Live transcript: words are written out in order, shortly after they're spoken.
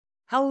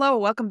Hello,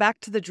 welcome back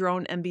to the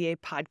Drone MBA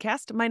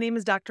podcast. My name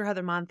is Dr.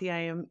 Heather Monthi. I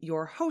am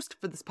your host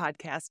for this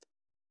podcast.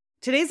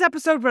 Today's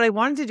episode, what I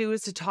wanted to do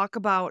is to talk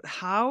about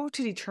how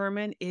to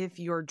determine if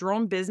your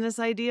drone business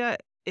idea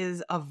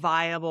is a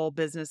viable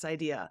business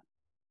idea.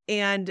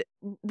 And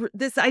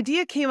this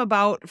idea came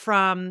about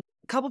from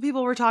a couple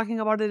people were talking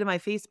about it in my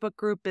Facebook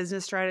group,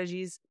 Business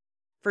Strategies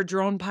for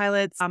Drone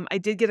Pilots. I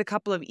did get a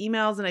couple of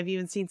emails and I've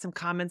even seen some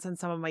comments on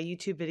some of my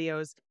YouTube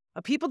videos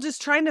of people just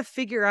trying to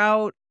figure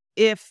out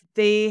if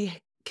they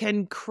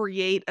can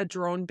create a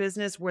drone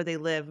business where they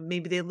live.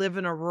 Maybe they live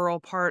in a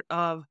rural part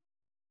of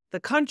the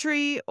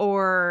country,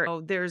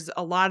 or there's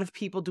a lot of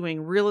people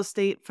doing real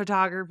estate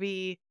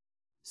photography.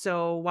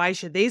 So why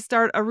should they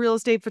start a real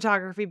estate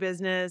photography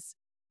business?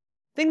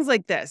 Things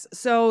like this.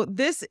 So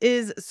this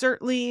is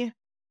certainly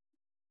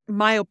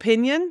my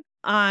opinion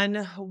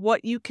on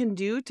what you can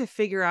do to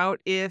figure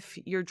out if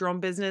your drone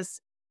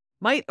business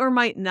might or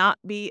might not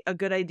be a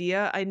good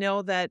idea. I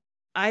know that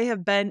I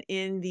have been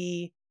in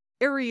the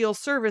aerial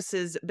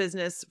services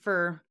business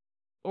for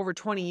over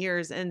 20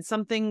 years, and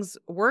some things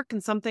work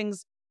and some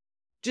things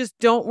just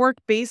don't work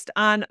based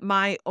on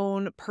my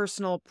own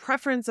personal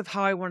preference of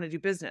how I want to do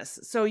business.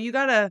 So you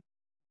got to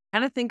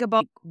kind of think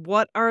about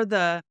what are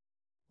the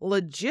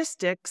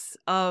logistics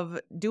of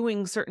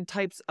doing certain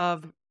types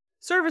of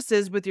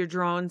services with your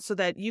drone so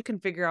that you can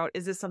figure out,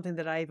 is this something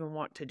that I even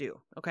want to do?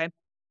 Okay.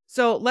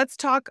 So let's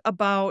talk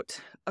about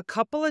a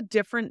couple of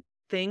different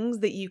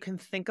things that you can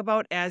think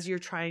about as you're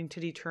trying to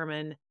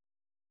determine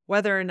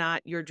whether or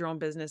not your drone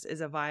business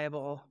is a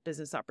viable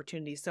business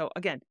opportunity. So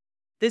again,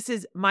 this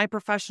is my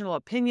professional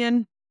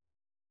opinion.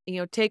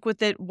 Take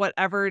with it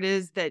whatever it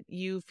is that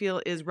you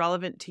feel is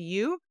relevant to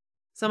you.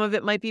 Some of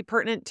it might be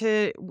pertinent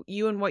to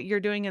you and what you're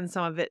doing, and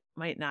some of it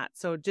might not.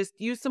 So just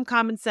use some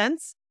common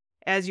sense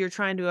as you're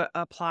trying to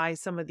apply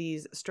some of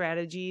these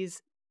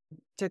strategies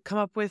to come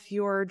up with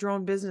your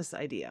drone business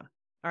idea.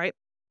 All right.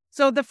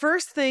 So the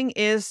first thing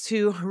is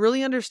to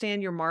really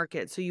understand your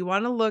market. So you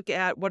want to look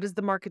at what is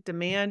the market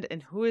demand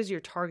and who is your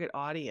target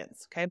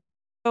audience. Okay.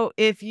 So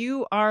if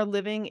you are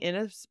living in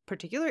a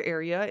particular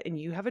area and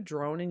you have a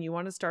drone and you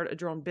want to start a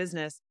drone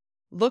business,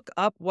 look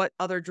up what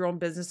other drone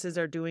businesses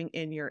are doing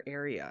in your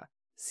area.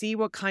 See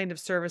what kind of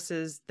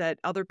services that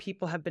other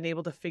people have been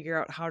able to figure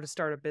out how to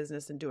start a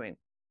business and doing.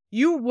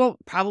 You will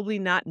probably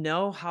not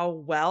know how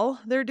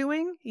well they're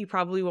doing. You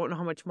probably won't know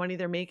how much money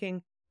they're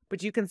making,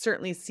 but you can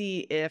certainly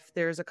see if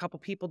there's a couple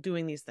people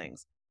doing these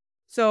things.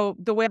 So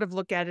the way to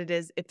look at it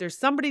is if there's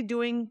somebody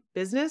doing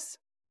business,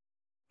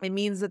 it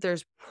means that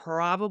there's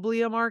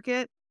probably a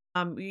market.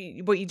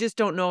 What you just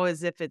don't know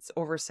is if it's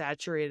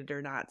oversaturated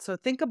or not. So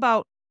think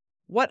about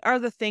what are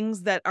the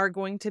things that are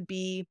going to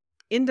be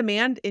in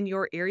demand in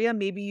your area.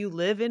 Maybe you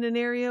live in an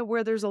area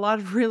where there's a lot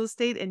of real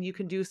estate and you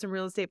can do some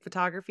real estate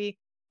photography.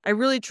 I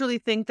really, truly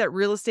think that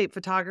real estate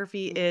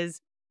photography is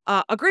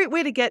a great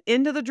way to get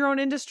into the drone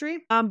industry,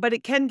 but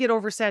it can get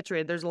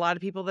oversaturated. There's a lot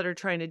of people that are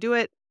trying to do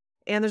it,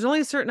 and there's only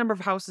a certain number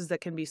of houses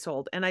that can be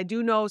sold. And I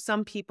do know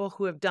some people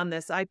who have done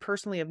this. I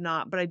personally have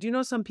not, but I do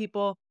know some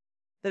people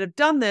that have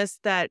done this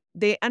that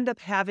they end up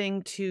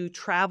having to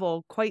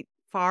travel quite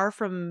far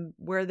from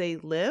where they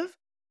live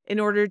in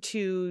order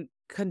to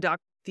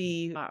conduct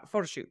the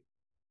photo shoot.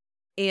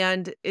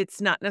 And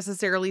it's not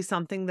necessarily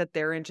something that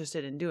they're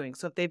interested in doing.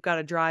 So if they've got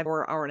to drive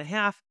for an hour and a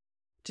half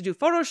to do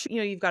photo shoot,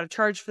 you've got to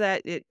charge for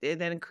that. It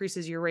then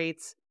increases your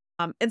rates.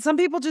 And some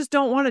people just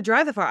don't want to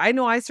drive that far. I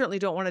know I certainly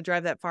don't want to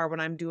drive that far when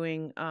I'm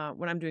doing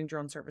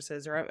drone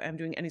services or I'm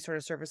doing any sort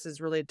of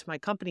services related to my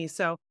company.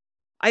 So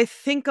I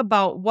think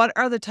about what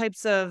are the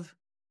types of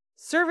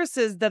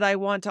services that I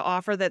want to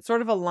offer that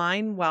sort of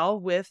align well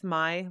with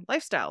my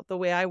lifestyle, the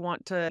way I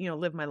want to,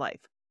 live my life.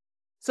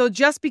 So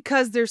just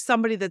because there's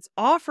somebody that's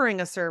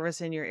offering a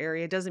service in your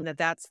area doesn't mean that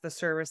that's the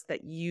service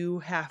that you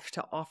have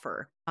to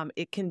offer.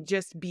 It can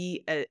just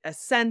be a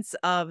sense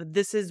of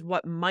this is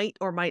what might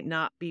or might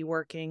not be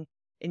working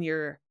in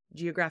your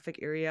geographic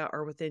area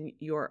or within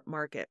your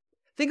market.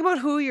 Think about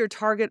who your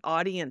target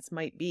audience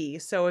might be.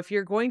 So if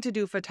you're going to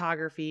do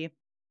photography,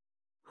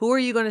 who are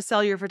you going to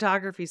sell your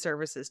photography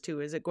services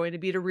to? Is it going to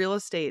be to real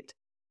estate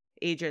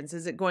agents?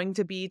 Is it going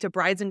to be to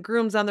brides and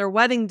grooms on their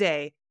wedding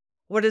day?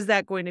 What is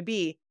that going to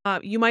be?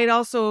 You might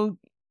also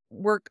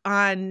work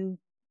on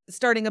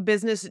starting a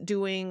business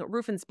doing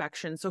roof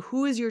inspection. So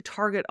who is your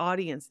target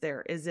audience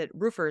there? Is it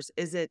roofers?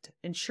 Is it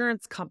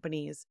insurance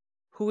companies?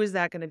 Who is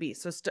that going to be?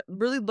 So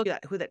really look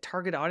at who that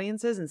target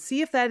audience is and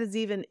see if that is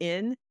even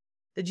in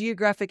the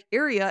geographic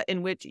area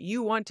in which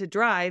you want to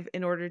drive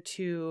in order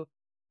to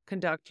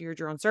conduct your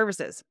drone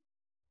services.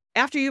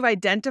 After you've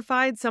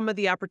identified some of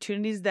the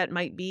opportunities that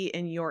might be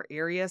in your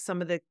area,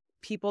 some of the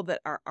people that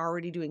are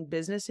already doing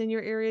business in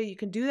your area, you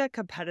can do that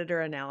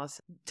competitor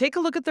analysis. Take a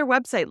look at their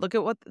website.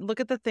 Look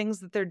at the things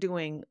that they're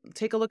doing.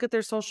 Take a look at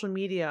their social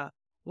media.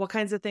 What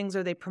kinds of things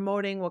are they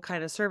promoting? What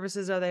kind of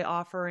services are they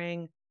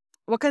offering?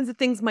 What kinds of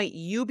things might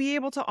you be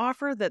able to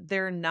offer that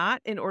they're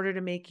not in order to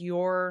make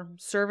your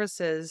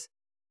services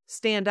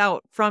stand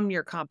out from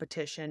your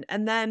competition?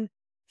 And then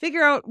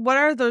figure out what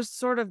are those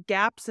sort of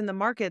gaps in the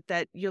market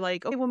that you're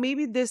like, okay, well,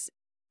 maybe this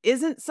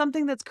isn't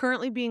something that's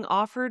currently being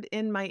offered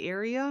in my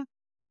area,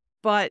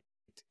 but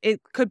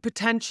it could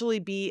potentially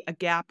be a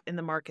gap in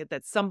the market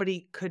that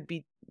somebody could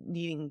be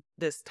needing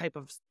this type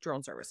of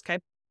drone service. Okay.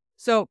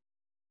 So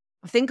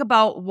think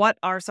about what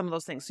are some of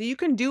those things. So you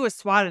can do a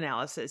SWOT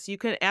analysis. You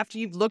can, after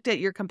you've looked at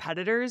your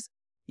competitors,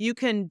 you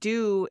can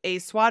do a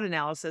SWOT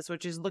analysis,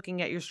 which is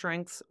looking at your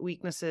strengths,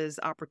 weaknesses,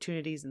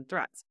 opportunities, and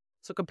threats.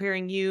 So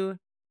comparing you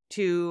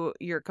to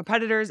your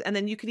competitors, and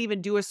then you can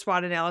even do a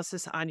SWOT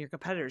analysis on your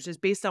competitors,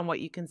 just based on what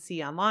you can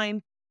see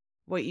online,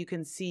 what you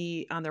can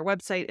see on their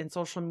website and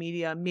social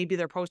media. Maybe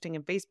they're posting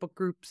in Facebook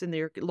groups in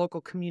their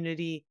local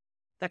community,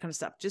 that kind of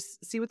stuff.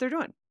 Just see what they're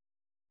doing.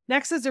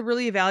 Next is to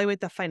really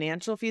evaluate the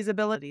financial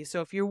feasibility.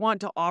 So if you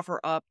want to offer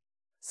up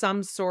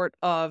some sort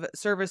of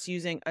service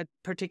using a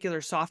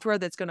particular software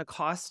that's going to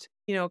cost,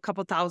 a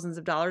couple thousands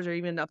of dollars or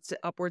even up to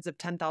upwards of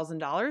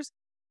 $10,000,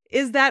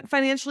 is that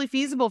financially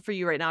feasible for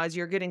you right now as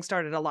you're getting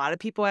started? A lot of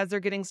people, as they're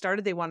getting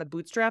started, they want to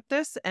bootstrap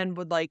this and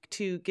would like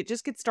to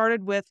get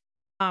started with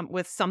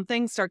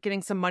something, start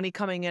getting some money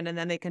coming in, and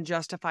then they can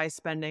justify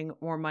spending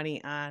more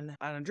money on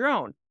a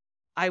drone.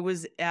 I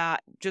was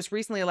just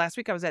recently, last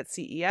week, I was at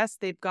CES.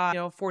 They've got,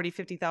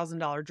 $40,000,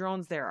 $50,000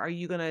 drones there. Are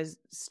you going to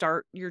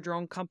start your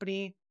drone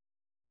company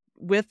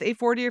with a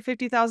 $40,000 or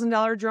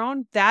 $50,000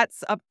 drone?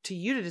 That's up to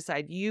you to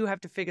decide. You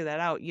have to figure that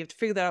out. You have to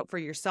figure that out for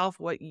yourself,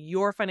 what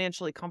you're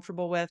financially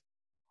comfortable with,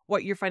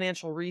 what your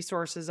financial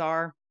resources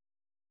are.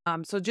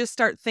 So just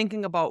start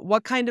thinking about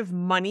what kind of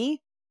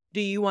money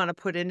do you want to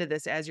put into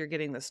this as you're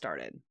getting this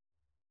started.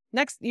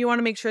 Next, you want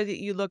to make sure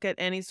that you look at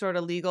any sort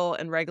of legal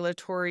and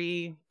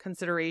regulatory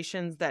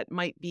considerations that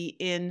might be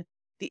in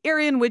the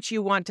area in which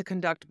you want to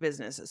conduct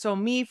business. So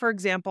me, for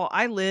example,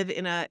 I live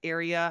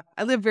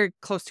very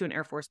close to an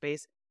Air Force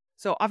base.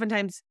 So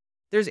oftentimes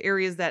there's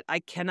areas that I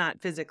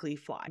cannot physically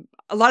fly.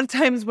 A lot of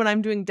times when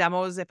I'm doing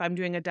demos, if I'm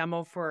doing a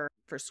demo for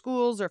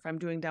schools or if I'm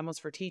doing demos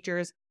for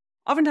teachers,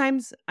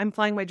 oftentimes I'm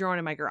flying my drone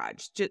in my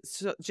garage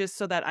just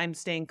so that I'm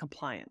staying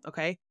compliant.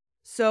 Okay.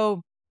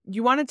 So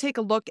you want to take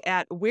a look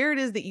at where it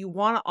is that you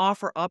want to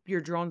offer up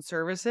your drone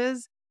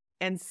services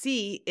and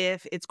see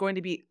if it's going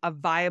to be a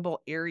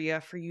viable area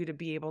for you to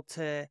be able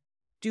to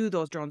do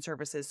those drone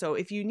services. So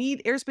if you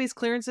need airspace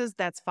clearances,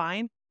 that's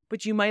fine,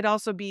 but you might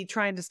also be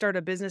trying to start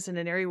a business in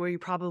an area where you're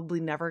probably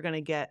never going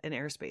to get an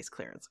airspace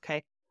clearance.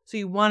 Okay. So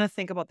you want to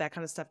think about that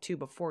kind of stuff too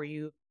before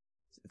you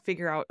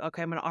figure out,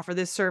 okay, I'm going to offer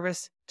this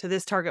service to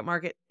this target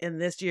market in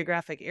this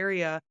geographic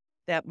area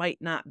that might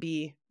not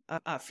be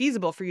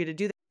feasible for you to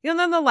do that. And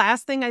then the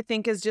last thing I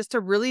think is just to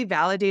really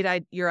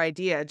validate your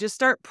idea. Just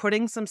start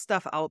putting some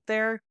stuff out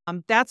there.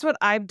 That's what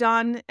I've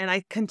done, and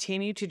I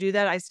continue to do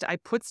that. I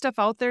put stuff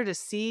out there to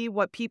see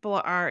what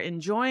people are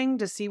enjoying,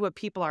 to see what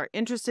people are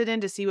interested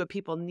in, to see what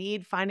people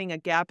need, finding a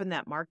gap in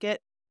that market.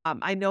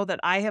 I know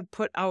that I have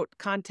put out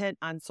content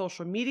on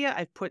social media.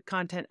 I've put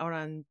content out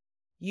on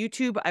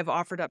YouTube. I've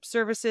offered up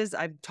services.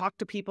 I've talked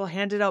to people,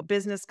 handed out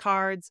business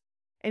cards.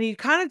 And you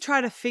kind of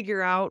try to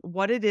figure out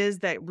what it is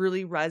that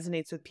really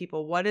resonates with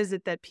people. What is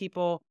it that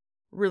people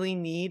really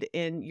need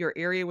in your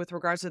area with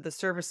regards to the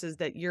services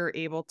that you're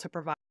able to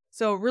provide?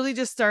 So really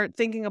just start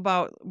thinking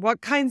about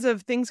what kinds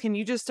of things can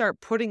you just start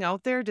putting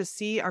out there to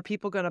see, are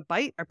people going to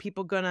bite? Are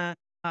people going to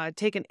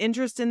take an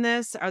interest in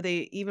this? Are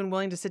they even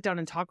willing to sit down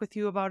and talk with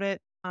you about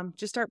it?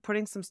 Just start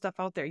putting some stuff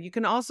out there. You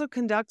can also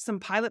conduct some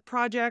pilot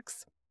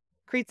projects,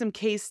 create some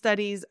case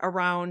studies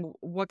around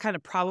what kind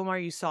of problem are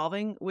you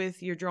solving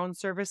with your drone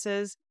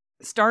services.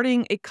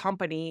 Starting a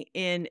company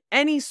in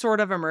any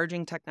sort of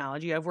emerging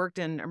technology. I've worked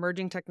in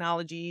emerging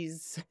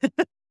technologies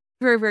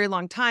very, very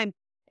long time.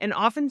 And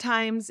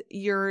oftentimes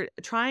you're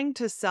trying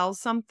to sell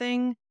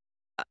something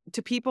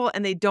to people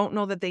and they don't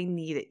know that they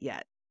need it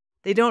yet.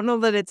 They don't know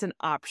that it's an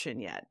option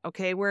yet.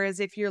 Okay. Whereas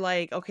if you're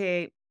like,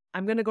 okay,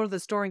 I'm going to go to the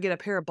store and get a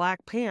pair of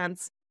black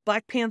pants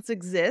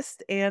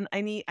exist and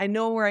I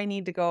know where I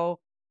need to go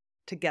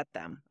to get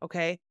them.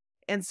 Okay.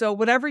 And so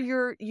whatever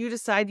you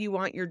decide you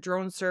want your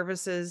drone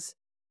services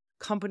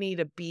company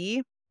to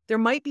be, there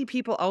might be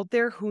people out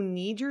there who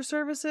need your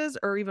services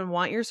or even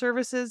want your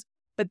services,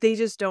 but they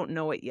just don't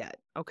know it yet.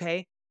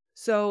 Okay.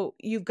 So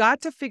you've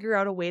got to figure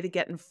out a way to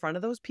get in front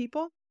of those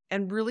people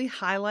and really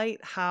highlight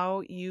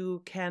how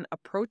you can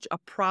approach a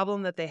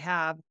problem that they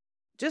have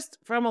just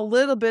from a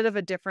little bit of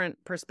a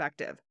different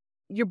perspective.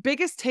 Your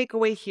biggest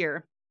takeaway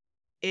here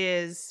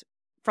is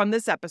from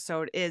this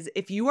episode is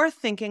if you are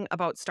thinking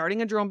about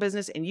starting a drone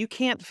business and you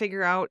can't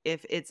figure out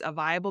if it's a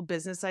viable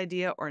business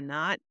idea or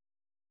not,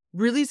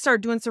 really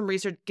start doing some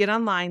research, get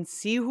online,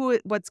 see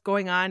what's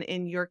going on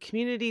in your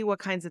community, what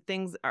kinds of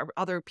things are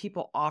other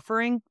people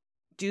offering,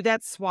 do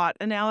that SWOT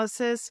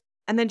analysis,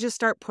 and then just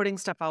start putting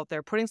stuff out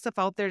there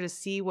to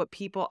see what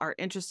people are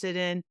interested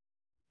in,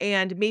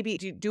 and maybe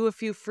do a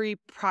few free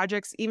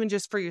projects, even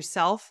just for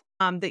yourself,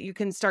 that you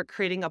can start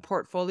creating a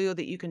portfolio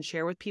that you can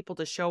share with people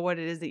to show what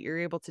it is that you're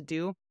able to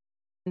do.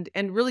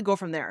 And really go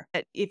from there.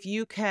 If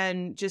you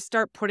can just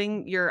start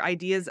putting your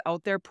ideas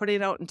out there, putting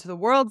it out into the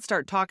world,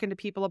 start talking to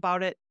people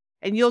about it,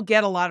 And you'll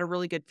get a lot of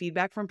really good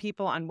feedback from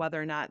people on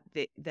whether or not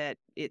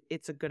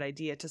it's a good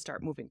idea to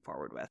start moving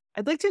forward with.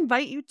 I'd like to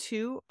invite you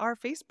to our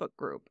Facebook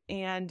group,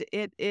 and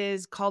it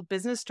is called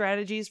Business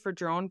Strategies for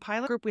Drone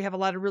Pilot Group. We have a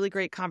lot of really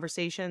great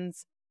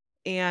conversations,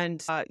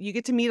 and you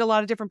get to meet a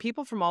lot of different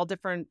people from all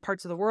different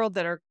parts of the world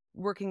that are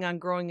working on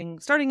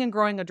starting and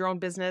growing a drone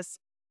business.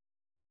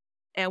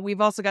 And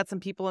we've also got some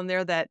people in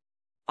there that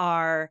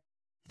are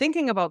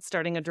thinking about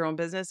starting a drone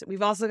business.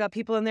 We've also got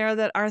people in there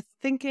that are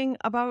thinking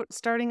about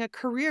starting a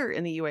career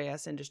in the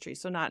UAS industry.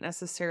 So not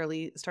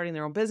necessarily starting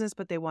their own business,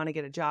 but they want to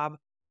get a job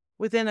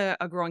within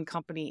a growing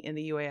company in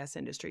the UAS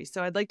industry.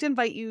 So I'd like to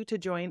invite you to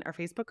join our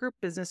Facebook group,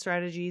 Business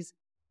Strategies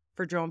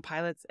for Drone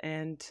Pilots,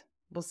 and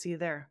we'll see you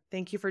there.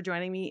 Thank you for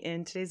joining me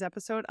in today's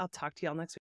episode. I'll talk to you all next week.